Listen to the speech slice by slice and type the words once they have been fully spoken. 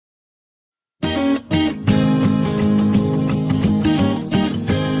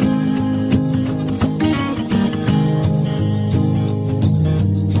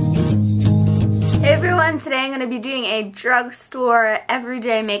and today I'm going to be doing a drugstore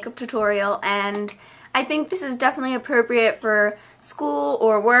everyday makeup tutorial, and I think this is definitely appropriate for school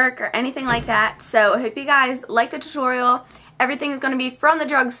or work or anything like that. So I hope you guys like the tutorial. Everything is going to be from the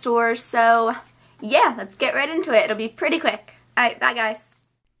drugstore, so yeah, let's get right into it. It'll be pretty quick. Alright, bye guys.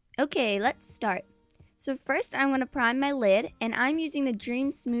 Okay, let's start. So first I'm going to prime my lid, and I'm using the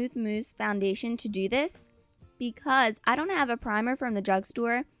Dream Smooth Mousse foundation to do this because I don't have a primer from the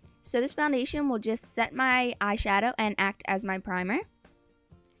drugstore. So this foundation will just set my eyeshadow and act as my primer.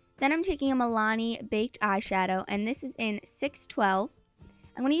 Then I'm taking a Milani baked eyeshadow, and this is in 612.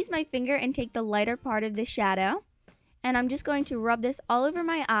 I'm going to use my finger and take the lighter part of the shadow, and I'm just going to rub this all over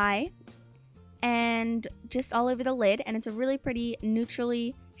my eye and just all over the lid, and it's a really pretty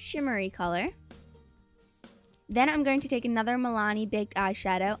neutrally shimmery color. Then I'm going to take another Milani baked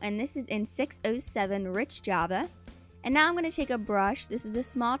eyeshadow, and this is in 607 Rich Java. And now I'm going to take a brush. This is a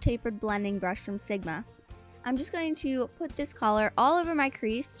small tapered blending brush from Sigma. I'm just going to put this color all over my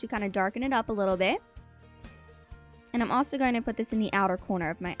crease to kind of darken it up a little bit. And I'm also going to put this in the outer corner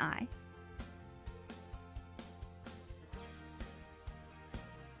of my eye.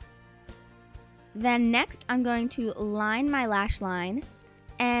 Then next I'm going to line my lash line,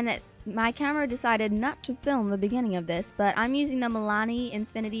 and my camera decided not to film the beginning of this, but I'm using the Milani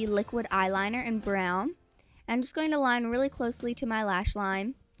Infinity Liquid Eyeliner in brown. I'm just going to line really closely to my lash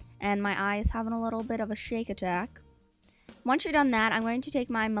line, and my eye is having a little bit of a shake attack. Once you're done that, I'm going to take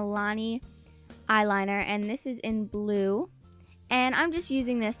my Milani eyeliner, and this is in blue, and I'm just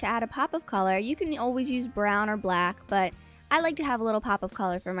using this to add a pop of color. You can always use brown or black, but I like to have a little pop of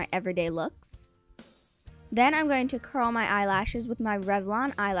color for my everyday looks. Then I'm going to curl my eyelashes with my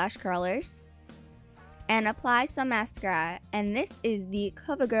Revlon eyelash curlers and apply some mascara, and this is the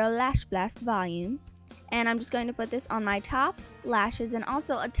Covergirl Lashblast volume. And I'm just going to put this on my top lashes and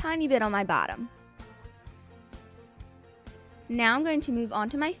also a tiny bit on my bottom. Now I'm going to move on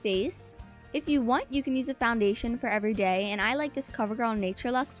to my face. If you want, you can use a foundation for every day, and I like this Covergirl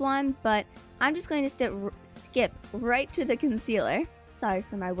Nature Luxe one, but I'm just going to skip right to the concealer. Sorry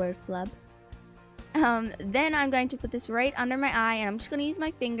for my word flub. Then I'm going to put this right under my eye, and I'm just going to use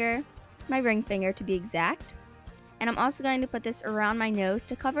my finger, my ring finger to be exact. And I'm also going to put this around my nose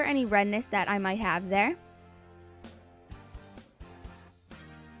to cover any redness that I might have there.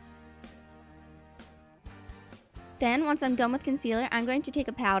 Then once I'm done with concealer, I'm going to take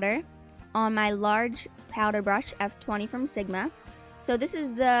a powder on my large powder brush F20 from Sigma. So this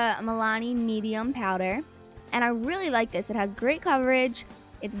is the Milani medium powder, and I really like this. It has great coverage,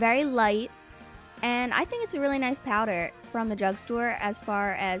 it's very light, and I think it's a really nice powder from the drugstore. As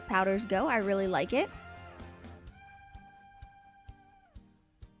far as powders go, I really like it.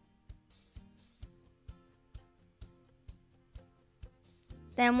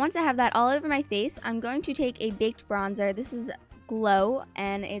 Then once I have that all over my face, I'm going to take a baked bronzer. This is Glow,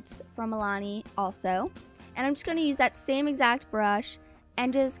 and it's from Milani also. And I'm just going to use that same exact brush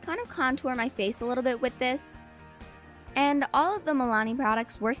and just kind of contour my face a little bit with this. And all of the Milani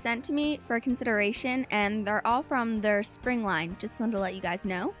products were sent to me for consideration, and they're all from their spring line, just wanted to let you guys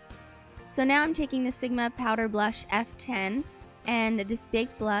know. So now I'm taking the Sigma Powder Blush F10 and this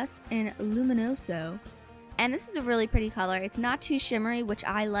baked blush in Luminoso. And this is a really pretty color. It's not too shimmery, which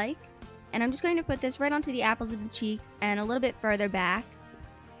I like. And I'm just going to put this right onto the apples of the cheeks and a little bit further back.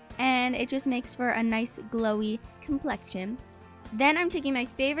 And it just makes for a nice glowy complexion. Then I'm taking my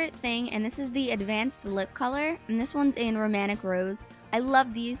favorite thing, and this is the Advanced Lip Color. And this one's in Romantic Rose. I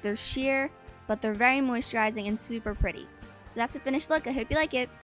love these. They're sheer, but they're very moisturizing and super pretty. So that's a finished look. I hope you like it.